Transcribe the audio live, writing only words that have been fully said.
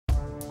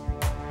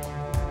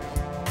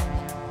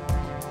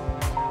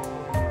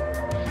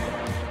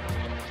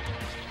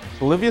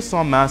Bolivia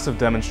saw massive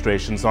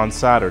demonstrations on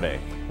Saturday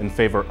in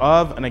favor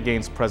of and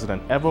against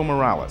President Evo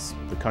Morales,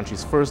 the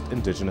country's first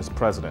indigenous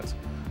president.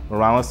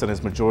 Morales and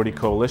his majority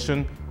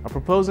coalition are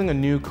proposing a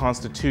new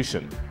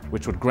constitution,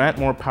 which would grant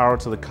more power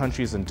to the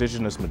country's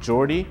indigenous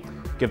majority,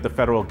 give the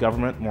federal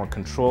government more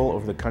control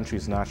over the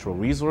country's natural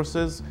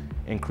resources,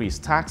 increase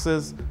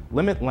taxes,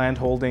 limit land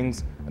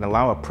holdings, and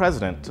allow a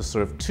president to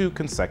serve 2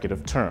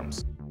 consecutive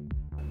terms.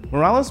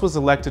 Morales was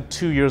elected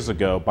 2 years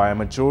ago by a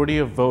majority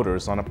of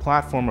voters on a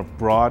platform of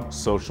broad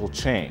social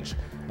change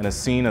and is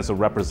seen as a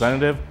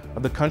representative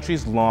of the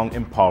country's long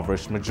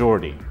impoverished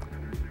majority.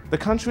 The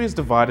country is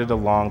divided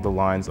along the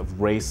lines of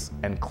race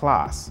and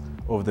class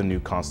over the new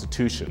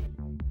constitution.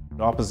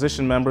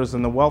 Opposition members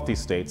in the wealthy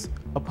states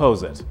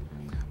oppose it.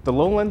 The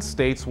lowland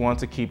states want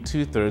to keep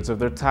 2/3 of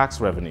their tax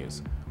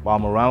revenues, while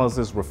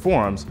Morales'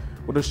 reforms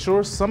would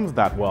assure some of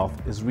that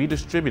wealth is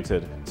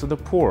redistributed to the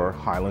poorer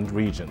highland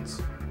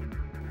regions.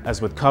 As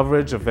with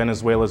coverage of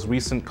Venezuela's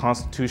recent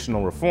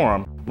constitutional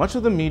reform, much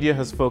of the media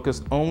has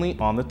focused only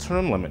on the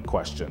term limit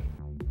question.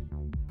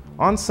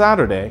 On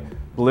Saturday,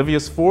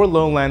 Bolivia's 4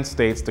 lowland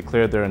states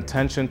declared their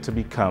intention to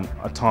become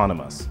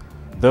autonomous.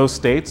 Those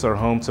states are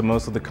home to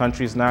most of the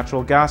country's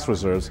natural gas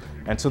reserves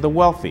and to the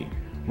wealthy,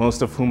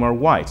 most of whom are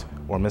white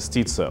or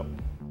mestizo.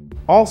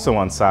 Also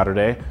on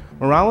Saturday,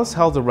 Morales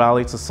held a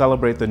rally to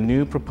celebrate the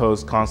new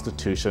proposed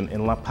constitution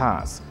in La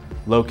Paz,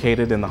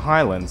 located in the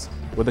highlands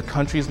where the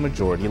country's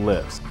majority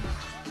lives.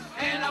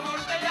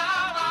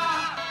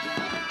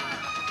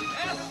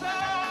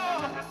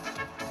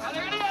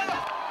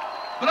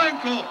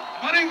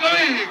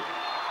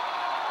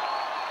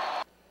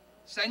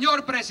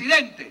 Señor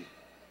presidente,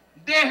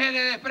 deje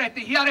de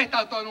desprestigiar esta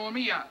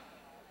autonomía.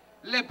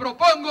 Le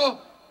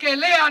propongo que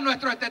lea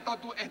nuestro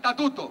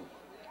estatuto.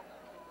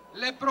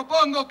 Le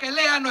propongo que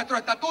lea nuestro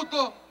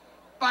estatuto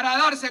para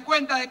darse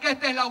cuenta de que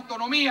esta es la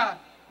autonomía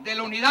de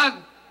la unidad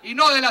y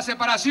no de la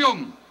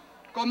separación,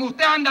 como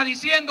usted anda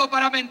diciendo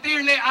para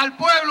mentirle al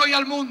pueblo y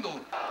al mundo.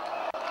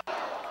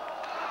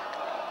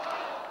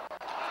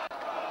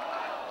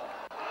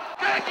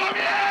 ¡Que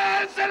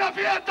comience la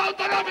fiesta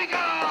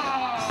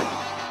autonómica!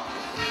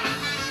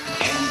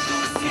 En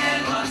tu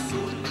cielo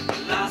azul,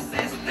 las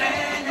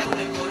estrellas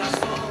del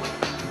corazón,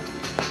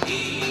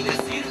 y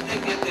decirte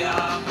que te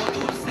amo,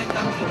 dulce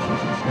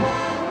camino.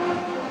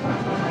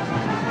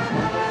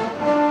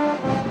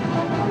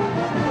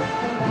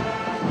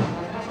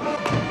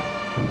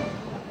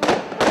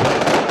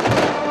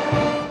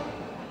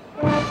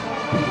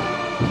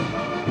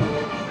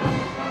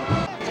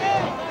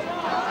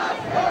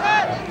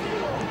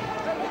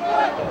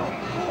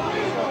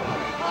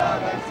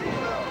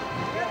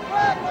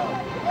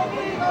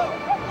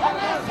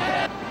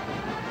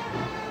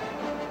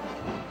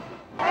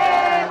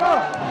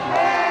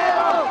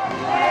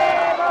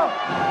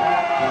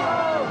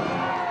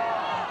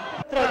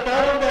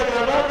 Trataron de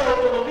agravar la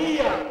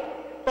autonomía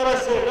para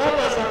cerrar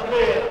la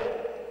asamblea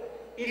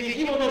y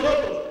dijimos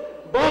nosotros,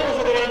 vamos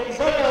a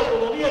garantizar las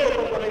autonomías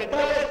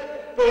departamentales,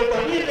 pero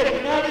también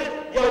regionales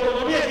y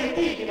autonomías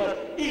indígenas,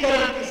 y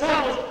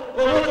garantizamos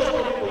con otros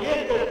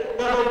constituyentes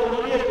las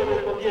autonomías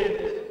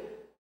correspondientes.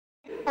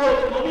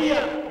 Autonomía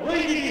no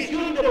es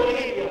división de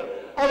Bolivia,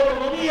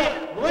 autonomía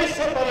no es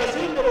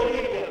separación de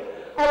Bolivia,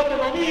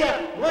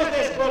 autonomía no es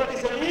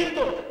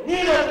descuartizamiento ni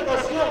de la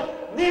educación,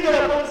 ni de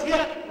la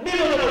policía, ni de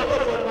la